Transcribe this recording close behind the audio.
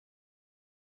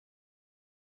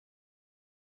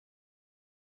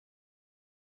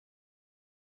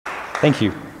Thank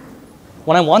you.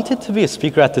 When I wanted to be a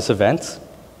speaker at this event,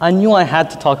 I knew I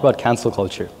had to talk about cancel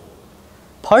culture.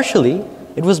 Partially,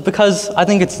 it was because I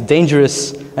think it's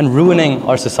dangerous and ruining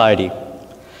our society.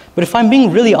 But if I'm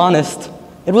being really honest,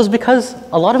 it was because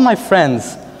a lot of my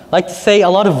friends like to say a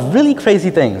lot of really crazy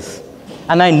things.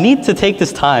 And I need to take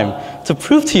this time to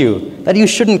prove to you that you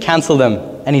shouldn't cancel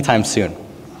them anytime soon.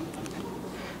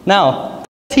 Now,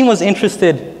 the team was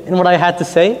interested in what I had to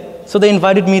say, so they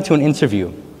invited me to an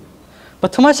interview.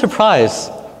 But to my surprise,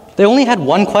 they only had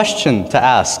one question to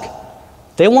ask.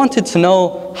 They wanted to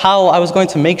know how I was going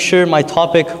to make sure my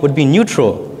topic would be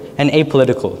neutral and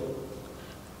apolitical.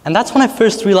 And that's when I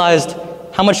first realized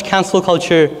how much cancel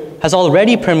culture has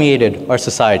already permeated our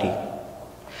society.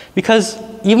 Because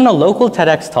even a local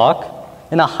TEDx talk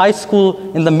in a high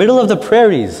school in the middle of the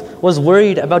prairies was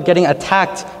worried about getting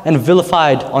attacked and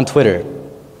vilified on Twitter.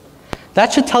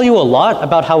 That should tell you a lot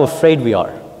about how afraid we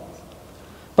are.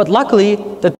 But luckily,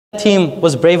 the team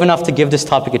was brave enough to give this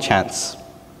topic a chance.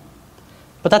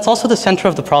 But that's also the center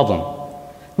of the problem.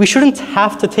 We shouldn't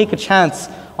have to take a chance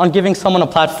on giving someone a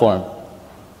platform.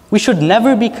 We should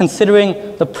never be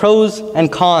considering the pros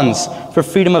and cons for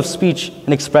freedom of speech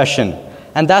and expression.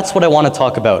 And that's what I want to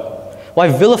talk about. Why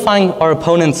vilifying our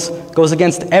opponents goes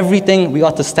against everything we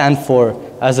ought to stand for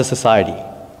as a society.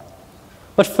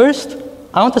 But first,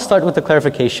 I want to start with a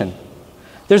clarification.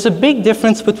 There's a big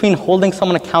difference between holding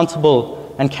someone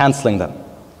accountable and canceling them.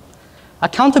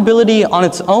 Accountability on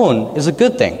its own is a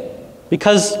good thing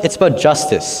because it's about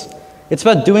justice. It's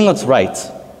about doing what's right.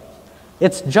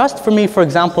 It's just for me, for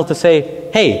example, to say,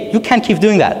 hey, you can't keep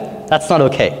doing that. That's not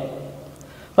okay.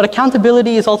 But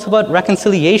accountability is also about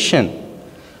reconciliation.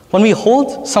 When we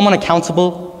hold someone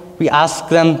accountable, we ask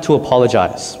them to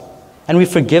apologize. And we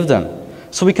forgive them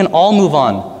so we can all move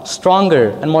on,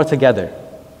 stronger and more together.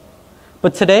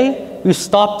 But today, we've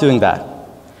stopped doing that.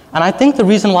 And I think the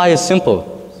reason why is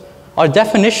simple. Our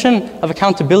definition of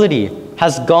accountability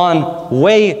has gone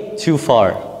way too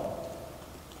far.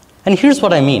 And here's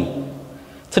what I mean.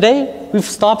 Today, we've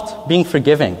stopped being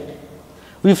forgiving.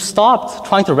 We've stopped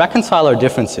trying to reconcile our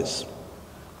differences.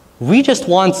 We just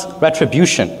want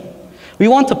retribution. We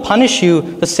want to punish you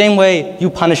the same way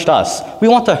you punished us. We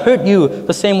want to hurt you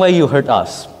the same way you hurt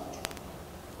us.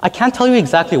 I can't tell you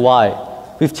exactly why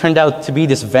we've turned out to be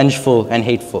this vengeful and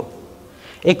hateful.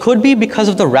 It could be because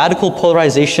of the radical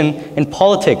polarization in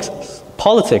politics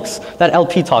that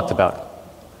LP talked about.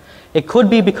 It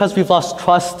could be because we've lost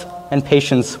trust and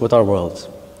patience with our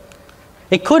world.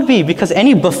 It could be because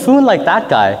any buffoon like that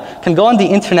guy can go on the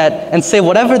internet and say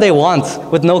whatever they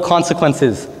want with no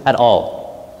consequences at all.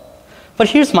 But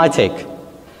here's my take.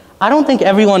 I don't think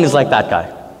everyone is like that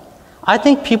guy. I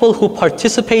think people who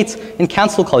participate in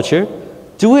cancel culture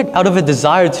do it out of a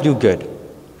desire to do good.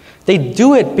 They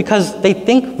do it because they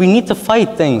think we need to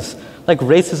fight things like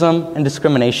racism and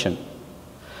discrimination.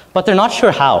 But they're not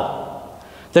sure how.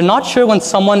 They're not sure when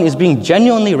someone is being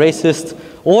genuinely racist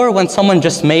or when someone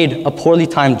just made a poorly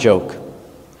timed joke.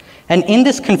 And in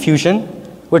this confusion,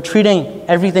 we're treating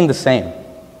everything the same.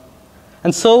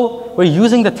 And so we're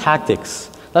using the tactics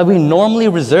that we normally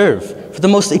reserve for the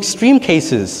most extreme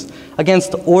cases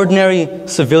against ordinary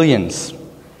civilians.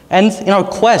 And in our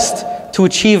quest to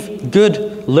achieve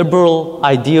good liberal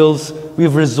ideals,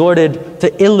 we've resorted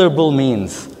to illiberal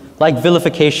means like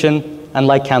vilification and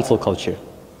like cancel culture.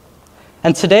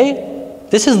 And today,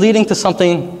 this is leading to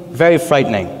something very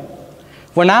frightening.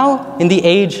 We're now in the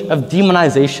age of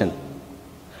demonization.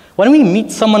 When we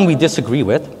meet someone we disagree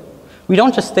with, we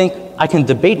don't just think, I can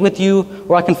debate with you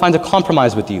or I can find a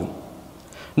compromise with you.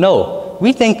 No,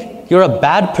 we think you're a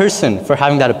bad person for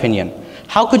having that opinion.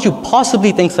 How could you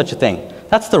possibly think such a thing?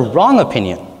 That's the wrong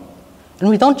opinion. And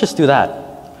we don't just do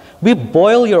that. We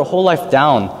boil your whole life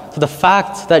down to the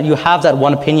fact that you have that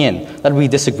one opinion that we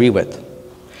disagree with.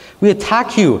 We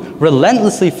attack you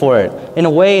relentlessly for it in a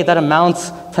way that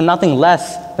amounts to nothing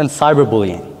less than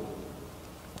cyberbullying.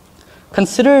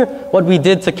 Consider what we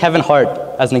did to Kevin Hart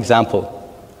as an example.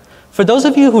 For those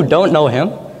of you who don't know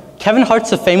him, Kevin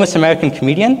Hart's a famous American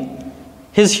comedian.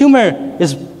 His humor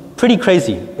is pretty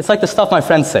crazy. It's like the stuff my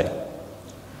friends say.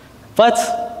 But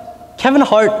Kevin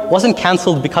Hart wasn't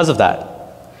canceled because of that.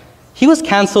 He was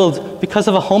canceled because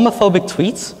of a homophobic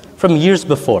tweet from years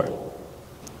before.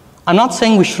 I'm not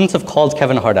saying we shouldn't have called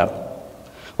Kevin Hart out.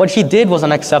 What he did was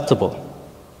unacceptable.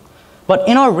 But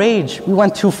in our rage, we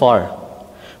went too far.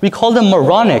 We called him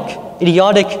moronic,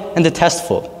 idiotic, and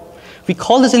detestful. We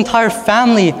called his entire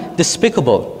family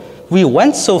despicable. We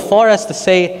went so far as to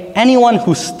say anyone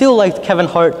who still liked Kevin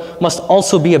Hart must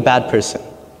also be a bad person.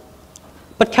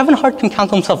 But Kevin Hart can count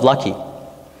himself lucky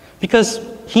because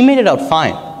he made it out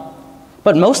fine.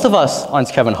 But most of us aren't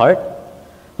Kevin Hart.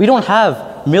 We don't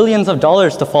have millions of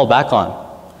dollars to fall back on.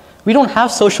 We don't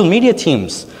have social media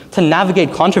teams to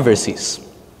navigate controversies.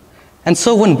 And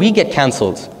so when we get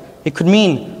canceled, it could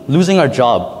mean losing our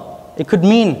job. It could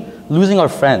mean losing our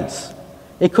friends.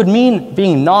 It could mean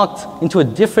being knocked into a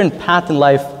different path in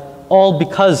life, all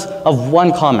because of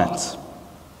one comment.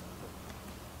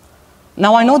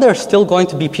 Now, I know there are still going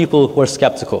to be people who are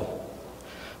skeptical.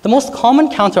 The most common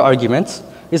counter-argument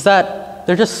is that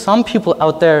there are just some people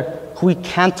out there who we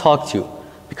can't talk to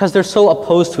because they're so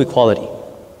opposed to equality.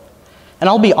 And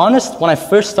I'll be honest, when I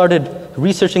first started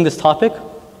researching this topic,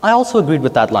 I also agreed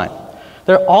with that line.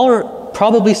 There are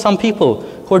probably some people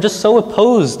who are just so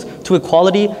opposed to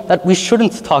equality that we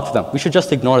shouldn't talk to them. We should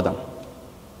just ignore them.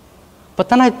 But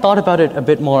then I thought about it a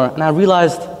bit more, and I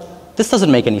realized this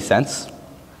doesn't make any sense.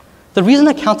 The reason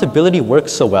accountability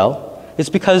works so well is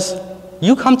because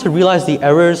you come to realize the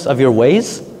errors of your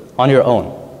ways on your own.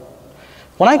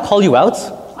 When I call you out,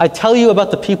 I tell you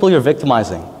about the people you're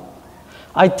victimizing.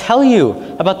 I tell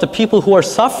you about the people who are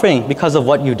suffering because of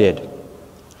what you did.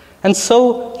 And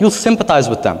so you'll sympathize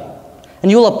with them,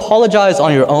 and you'll apologize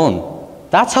on your own.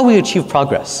 That's how we achieve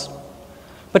progress.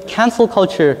 But cancel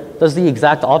culture does the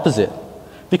exact opposite,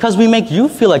 because we make you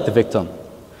feel like the victim.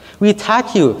 We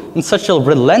attack you in such a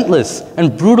relentless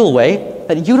and brutal way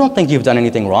that you don't think you've done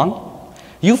anything wrong.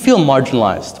 You feel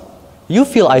marginalized. You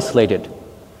feel isolated.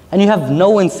 And you have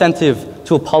no incentive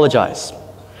to apologize.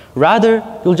 Rather,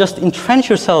 you'll just entrench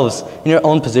yourselves in your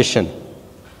own position.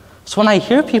 So when I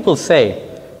hear people say,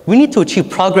 we need to achieve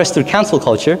progress through cancel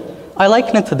culture, I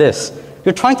liken it to this.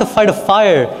 You're trying to fight a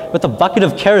fire with a bucket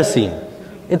of kerosene.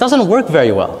 It doesn't work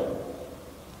very well.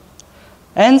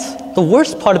 And the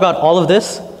worst part about all of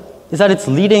this is that it's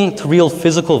leading to real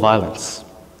physical violence.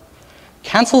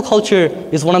 Cancel culture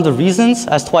is one of the reasons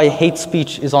as to why hate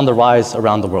speech is on the rise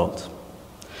around the world.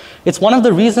 It's one of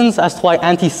the reasons as to why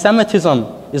anti-Semitism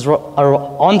is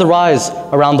on the rise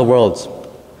around the world.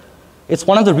 It's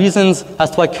one of the reasons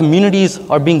as to why communities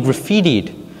are being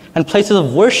graffitied and places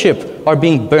of worship are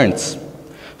being burnt.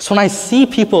 So when I see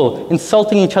people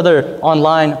insulting each other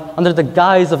online under the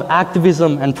guise of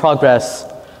activism and progress,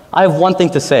 I have one thing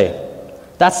to say.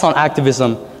 That's not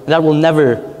activism, and that will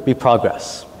never be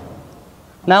progress.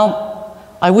 Now,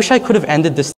 I wish I could have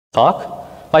ended this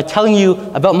talk by telling you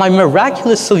about my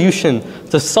miraculous solution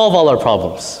to solve all our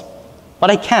problems.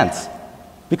 But I can't,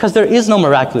 because there is no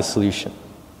miraculous solution.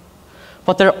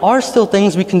 But there are still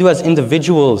things we can do as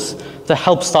individuals to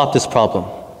help stop this problem.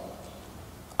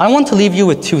 I want to leave you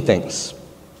with two things.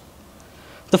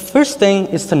 The first thing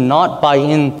is to not buy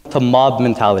into mob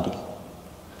mentality.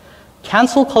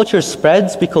 Cancel culture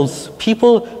spreads because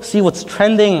people see what's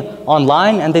trending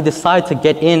online and they decide to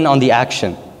get in on the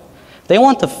action. They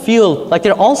want to feel like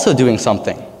they're also doing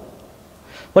something.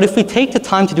 But if we take the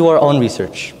time to do our own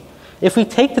research, if we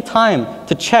take the time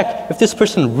to check if this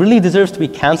person really deserves to be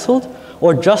canceled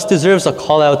or just deserves a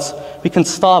call-out, we can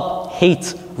stop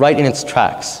hate right in its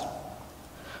tracks.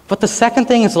 But the second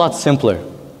thing is a lot simpler.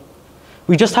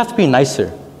 We just have to be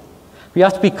nicer. We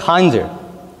have to be kinder.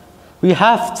 We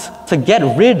have to get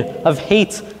rid of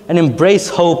hate and embrace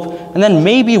hope, and then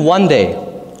maybe one day,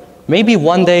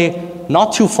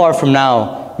 not too far from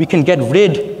now, we can get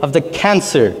rid of the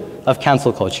cancer of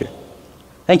cancel culture.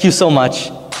 Thank you so much.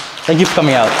 Thank you for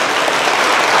coming out.